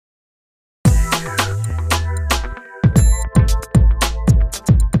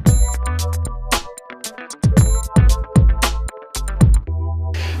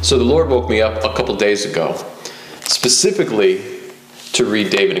So the Lord woke me up a couple days ago, specifically to read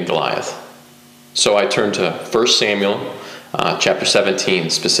David and Goliath. So I turned to 1 Samuel chapter 17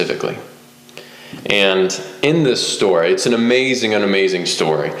 specifically. And in this story, it's an amazing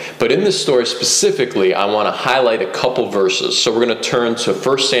story. But in this story specifically, I want to highlight a couple verses. So we're going to turn to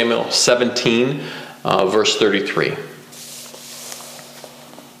 1 Samuel 17, verse 33.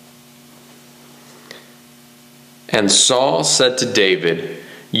 And Saul said to David,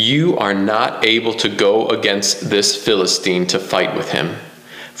 "You are not able to go against this Philistine to fight with him,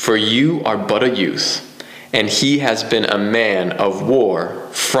 for you are but a youth, and he has been a man of war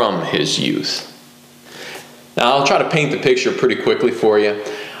from his youth." Now, I'll try to paint the picture pretty quickly for you.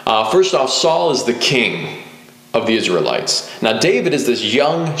 First off, Saul is the king of the Israelites. Now, David is this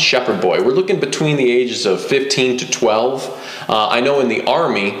young shepherd boy. We're looking between the ages of 15 to 12. I know in the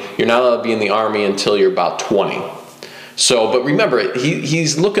army, you're not allowed to be in the army until you're about 20. So, but remember,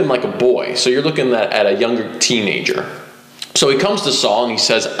 he's looking like a boy. So you're looking at a younger teenager. So he comes to Saul and he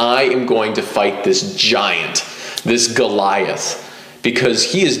says, "I am going to fight this giant, this Goliath,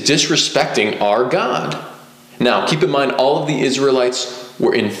 because he is disrespecting our God." Now, keep in mind, all of the Israelites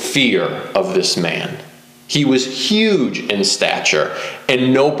were in fear of this man. He was huge in stature,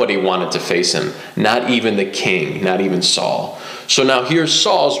 and nobody wanted to face him, not even the king, not even Saul. So now here's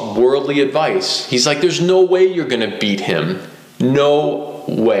Saul's worldly advice. He's like, there's no way you're going to beat him. No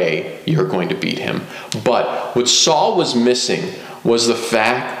way you're going to beat him. But what Saul was missing was the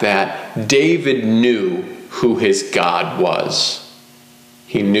fact that David knew who his God was.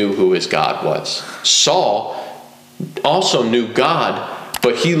 He knew who his God was. Saul also knew God,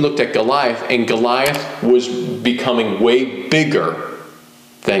 but he looked at Goliath, and Goliath was becoming way bigger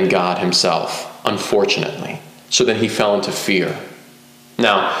than God himself, unfortunately. So then he fell into fear.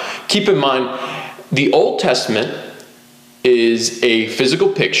 Now, keep in mind, the Old Testament is a physical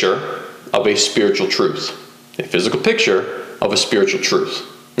picture of a spiritual truth. A physical picture of a spiritual truth.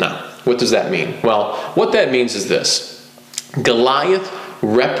 Now, what does that mean? Well, what that means is this. Goliath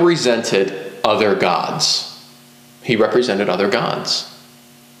represented other gods. He represented other gods.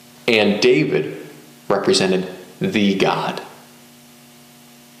 And David represented the God.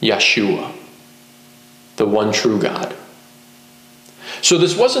 Yeshua. The one true God. So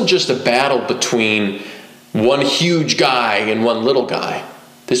this wasn't just a battle between one huge guy and one little guy.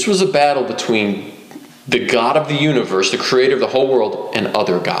 This was a battle between the God of the universe, the creator of the whole world, and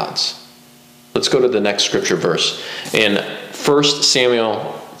other gods. Let's go to the next scripture verse. In 1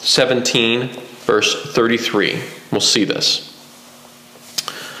 Samuel 17, verse 33. We'll see this.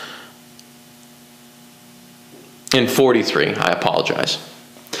 In 43, I apologize.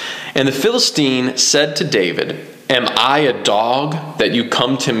 And the Philistine said to David, "Am I a dog that you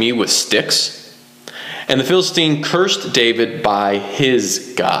come to me with sticks?" And the Philistine cursed David by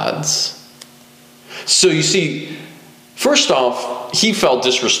his gods. So you see, first off, he felt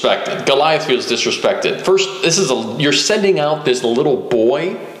disrespected. Goliath feels disrespected. First, you're sending out this little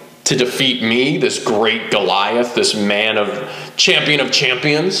boy to defeat me, this great Goliath, this champion of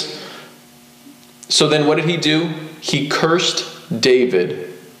champions. So then what did he do? He cursed David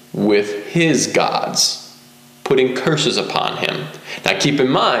with his gods, putting curses upon him. Now keep in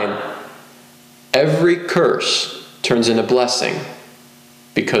mind, every curse turns into blessing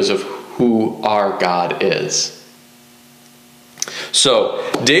because of who our God is. So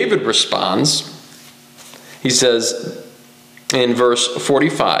David responds. He says in verse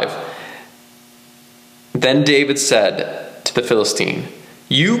 45, "Then David said to the Philistine,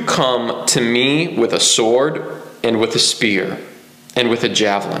 'You come to me with a sword and with a spear and with a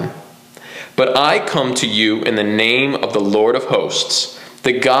javelin. But I come to you in the name of the Lord of hosts,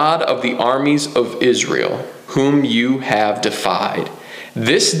 the God of the armies of Israel, whom you have defied.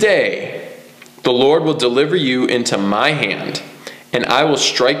 This day the Lord will deliver you into my hand, and I will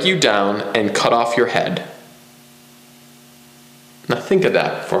strike you down and cut off your head.'" Now think of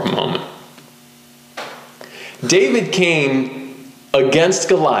that for a moment. David came against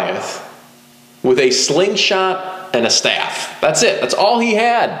Goliath with a slingshot and a staff. That's it. That's all he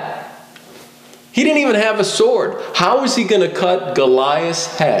had. He didn't even have a sword. How was he going to cut Goliath's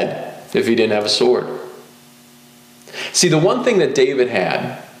head if he didn't have a sword? See, the one thing that David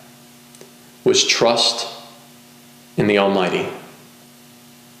had was trust in the Almighty.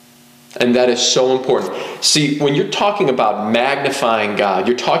 And that is so important. See, when you're talking about magnifying God,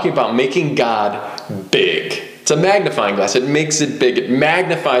 you're talking about making God big. It's a magnifying glass. It makes it big. It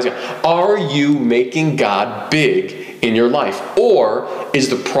magnifies God. Are you making God big in your life? Or is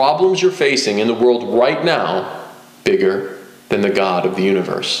the problems you're facing in the world right now bigger than the God of the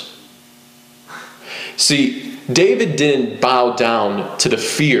universe? See, David didn't bow down to the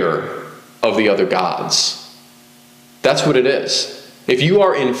fear of the other gods. That's what it is. If you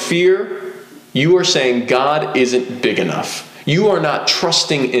are in fear, you are saying God isn't big enough. You are not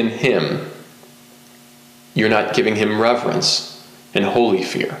trusting in him. You're not giving him reverence and holy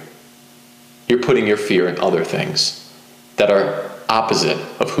fear. You're putting your fear in other things that are opposite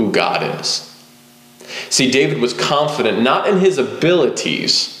of who God is. See, David was confident not in his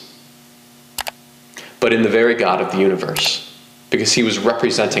abilities, but in the very God of the universe, because he was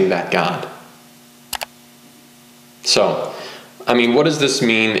representing that God. So, I mean, what does this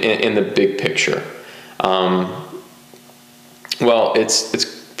mean in the big picture? Well,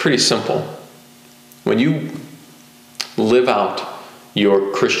 it's pretty simple. When you live out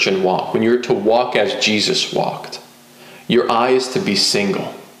your Christian walk, when you're to walk as Jesus walked, your eye is to be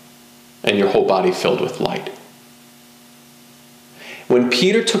single and your whole body filled with light. When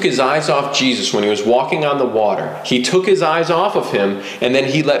Peter took his eyes off Jesus when he was walking on the water, he took his eyes off of him and then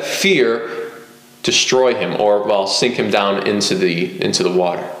he let fear destroy him, or, well, sink him down into the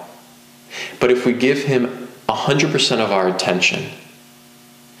water. But if we give him 100% of our attention,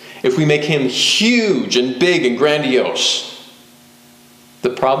 if we make him huge and big and grandiose, the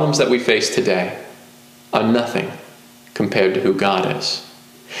problems that we face today are nothing compared to who God is.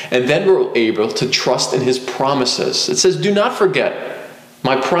 And then we're able to trust in his promises. It says, do not forget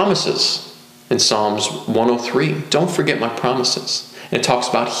my promises in Psalms 103. Don't forget my promises. And it talks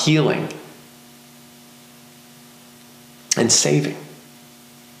about healing and saving.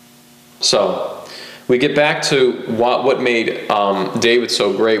 So, we get back to what made David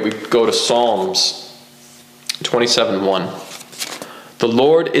so great. We go to Psalms 27:1. The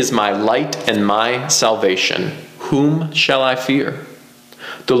Lord is my light and my salvation. Whom shall I fear?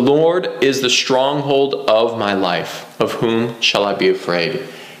 The Lord is the stronghold of my life. Of whom shall I be afraid?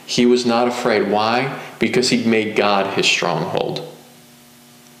 He was not afraid. Why? Because he made God his stronghold.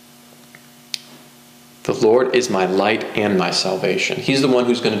 The Lord is my light and my salvation. He's the one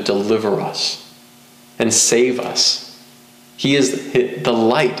who's going to deliver us and save us. He is the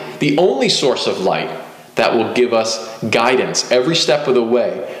light, the only source of light that will give us guidance every step of the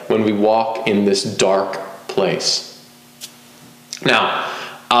way when we walk in this dark place. Now,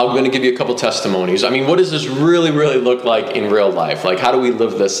 I'm going to give you a couple testimonies. I mean, what does this really look like in real life? Like, how do we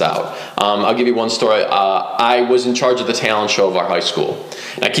live this out? I'll give you one story. I was in charge of the talent show of our high school.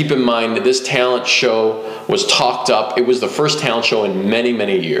 Now, keep in mind that this talent show was talked up. It was the first talent show in many,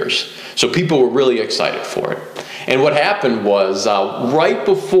 many years. So people were really excited for it. And what happened was, right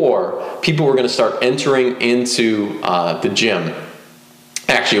before people were going to start entering into the gym,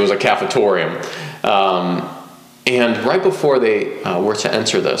 actually it was a cafetorium, and right before they were to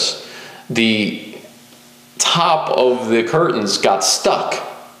enter this, the top of the curtains got stuck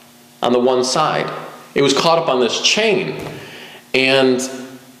on the one side. It was caught up on this chain. And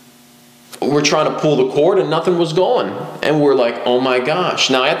we're trying to pull the cord and nothing was going. And we're like, oh my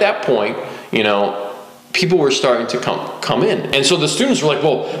gosh. Now at that point, people were starting to come in. And so the students were like,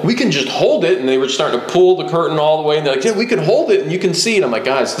 well, we can just hold it. And they were starting to pull the curtain all the way. And they're like, yeah, we can hold it and you can see it. I'm like,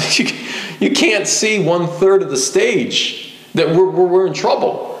 guys, you can't see 1/3 of the stage. That we're in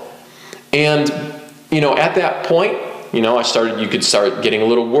trouble. And, at that point, you could start getting a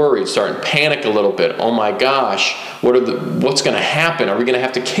little worried, starting to panic a little bit. Oh my gosh, what's going to happen? Are we going to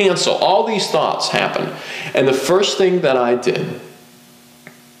have to cancel? All these thoughts happened. And the first thing that I did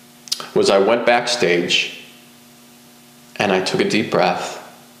was I went backstage and I took a deep breath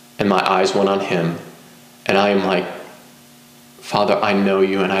and my eyes went on him. And I am like, Father, I know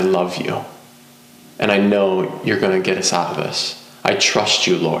you and I love you. And I know you're going to get us out of this. I trust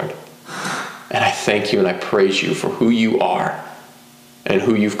you, Lord. And I thank you and I praise you for who you are and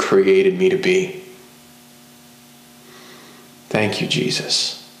who you've created me to be. Thank you,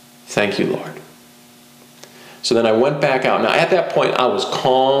 Jesus. Thank you, Lord. So then I went back out. Now, at that point, I was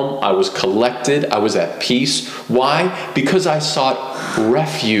calm. I was collected. I was at peace. Why? Because I sought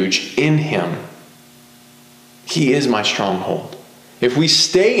refuge in him. He is my stronghold. If we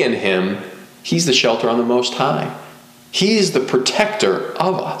stay in him, he's the shelter on the Most High. He is the protector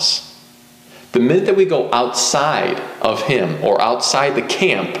of us. The minute that we go outside of him or outside the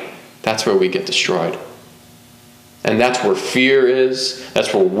camp, that's where we get destroyed. And that's where fear is.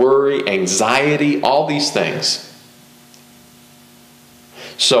 That's where worry, anxiety, all these things.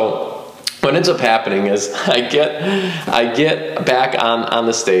 So what ends up happening is I get back on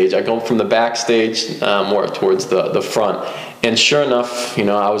the stage. I go from the backstage more towards the front. And sure enough,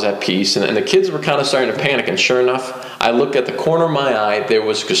 I was at peace. And the kids were kind of starting to panic. And sure enough, I looked at the corner of my eye. There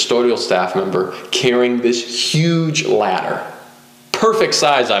was a custodial staff member carrying this huge ladder. Perfect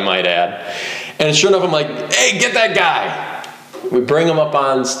size, I might add. And sure enough, I'm like, hey, get that guy. We bring him up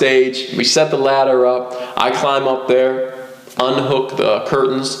on stage. We set the ladder up. I climb up there, unhook the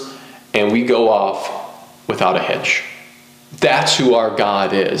curtains, and we go off without a hitch. That's who our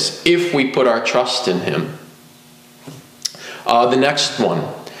God is, if we put our trust in him. The next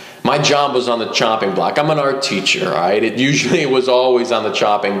one. My job was on the chopping block. I'm an art teacher, all right? It usually was always on the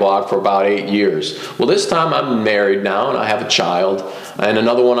chopping block for about 8 years. Well, this time I'm married now, and I have a child, and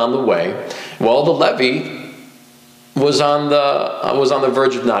another one on the way. Well, the levee was on the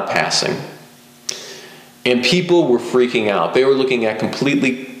verge of not passing. And people were freaking out. They were looking at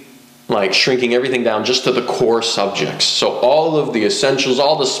completely shrinking everything down just to the core subjects. So all of the essentials,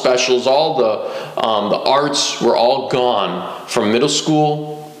 all the specials, all the arts were all gone from middle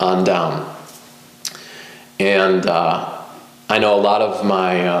school on down. And I know a lot of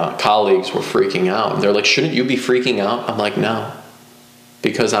my colleagues were freaking out. They're like, shouldn't you be freaking out? I'm like, no,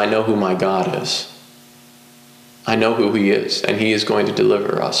 because I know who my God is. I know who he is, and he is going to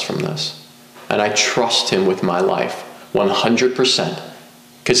deliver us from this. And I trust him with my life 100%.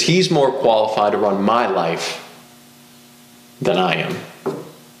 Because he's more qualified to run my life than I am.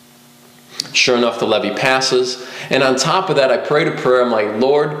 Sure enough, the levee passes. And on top of that, I prayed a prayer. I'm like,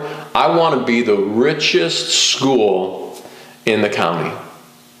 Lord, I want to be the richest school in the county.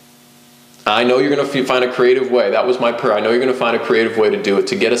 I know you're going to find a creative way. That was my prayer. I know you're going to find a creative way to do it,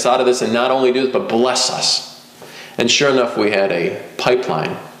 to get us out of this, and not only do this, but bless us. And sure enough, we had a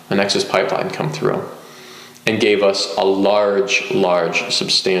pipeline, a Nexus pipeline come through, and gave us a large,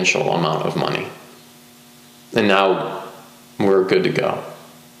 substantial amount of money. And now we're good to go.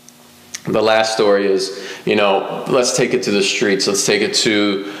 The last story is, let's take it to the streets. Let's take it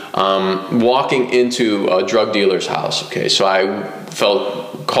to walking into a drug dealer's house. Okay, so I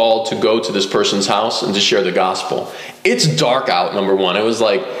felt called to go to this person's house and to share the gospel. It's dark out, number one. It was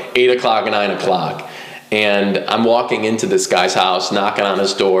like 8 o'clock and 9 o'clock. And I'm walking into this guy's house, knocking on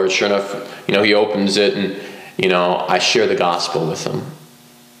his door. Sure enough, he opens it, and I share the gospel with him.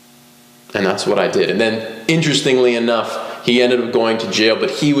 And that's what I did. And then, interestingly enough, he ended up going to jail, but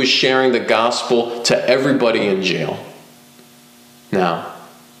he was sharing the gospel to everybody in jail. Now,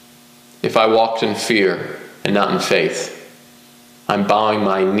 if I walked in fear and not in faith, I'm bowing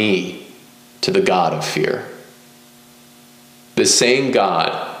my knee to the God of fear. The same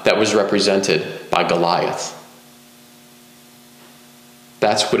God that was represented by Goliath.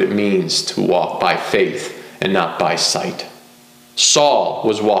 That's what it means to walk by faith and not by sight. Saul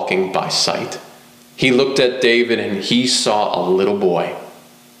was walking by sight. He looked at David and he saw a little boy.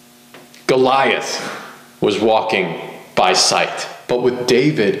 Goliath was walking by sight. But with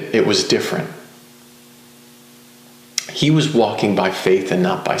David, it was different. He was walking by faith and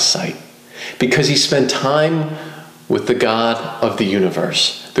not by sight, because he spent time with the God of the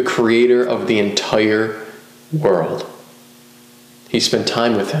universe, the creator of the entire world. He spent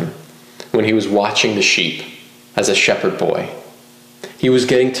time with him when he was watching the sheep as a shepherd boy. He was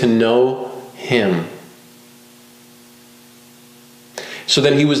getting to know him. So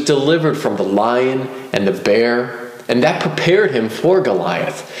then he was delivered from the lion and the bear, and that prepared him for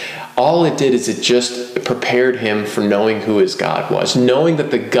Goliath. All it did is it just prepared him for knowing who his God was, knowing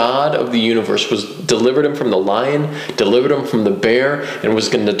that the God of the universe was delivered him from the lion, delivered him from the bear, and was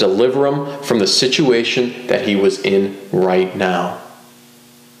going to deliver him from the situation that he was in right now.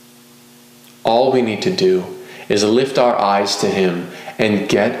 All we need to do is lift our eyes to him and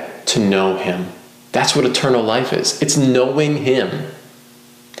get to know him. That's what eternal life is. It's knowing him.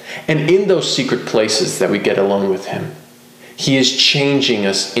 And in those secret places that we get alone with him, he is changing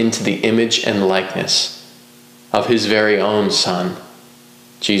us into the image and likeness of his very own Son,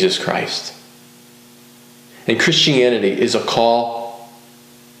 Jesus Christ. And Christianity is a call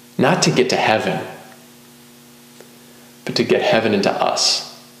not to get to heaven, but to get heaven into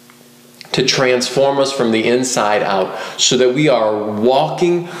us, to transform us from the inside out so that we are a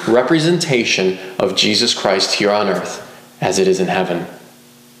walking representation of Jesus Christ here on earth as it is in heaven.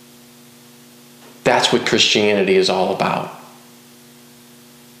 That's what Christianity is all about.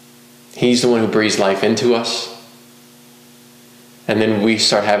 He's the one who breathes life into us. And then we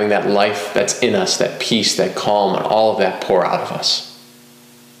start having that life that's in us, that peace, that calm, and all of that pour out of us.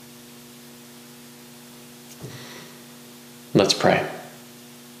 Let's pray.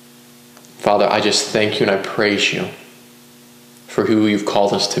 Father, I just thank you and I praise you for who you've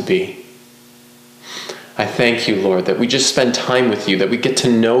called us to be. I thank you, Lord, that we just spend time with you, that we get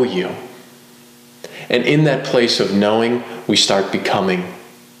to know you. And in that place of knowing, we start becoming.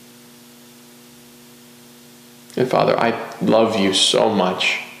 And Father, I love you so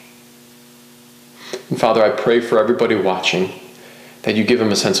much. And Father, I pray for everybody watching that you give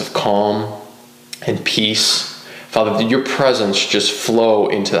them a sense of calm, and peace. Father, that your presence just flow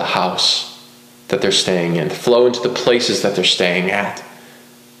into the house that they're staying in, flow into the places that they're staying at.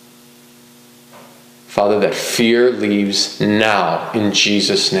 Father, that fear leaves now in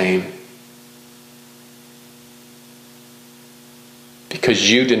Jesus' name. Because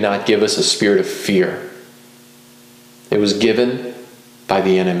you did not give us a spirit of fear. It was given by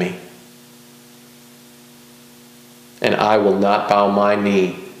the enemy. And I will not bow my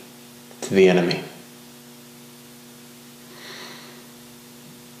knee to the enemy.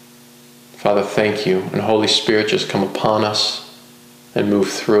 Father, thank you. And Holy Spirit, just come upon us and move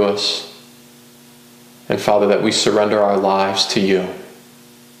through us. And Father, that we surrender our lives to you.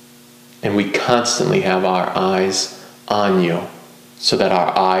 And we constantly have our eyes on you, so that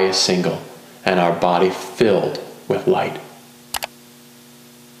our eye is single and our body filled with light.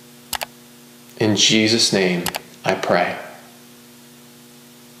 In Jesus' name I pray.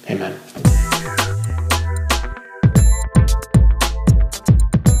 Amen.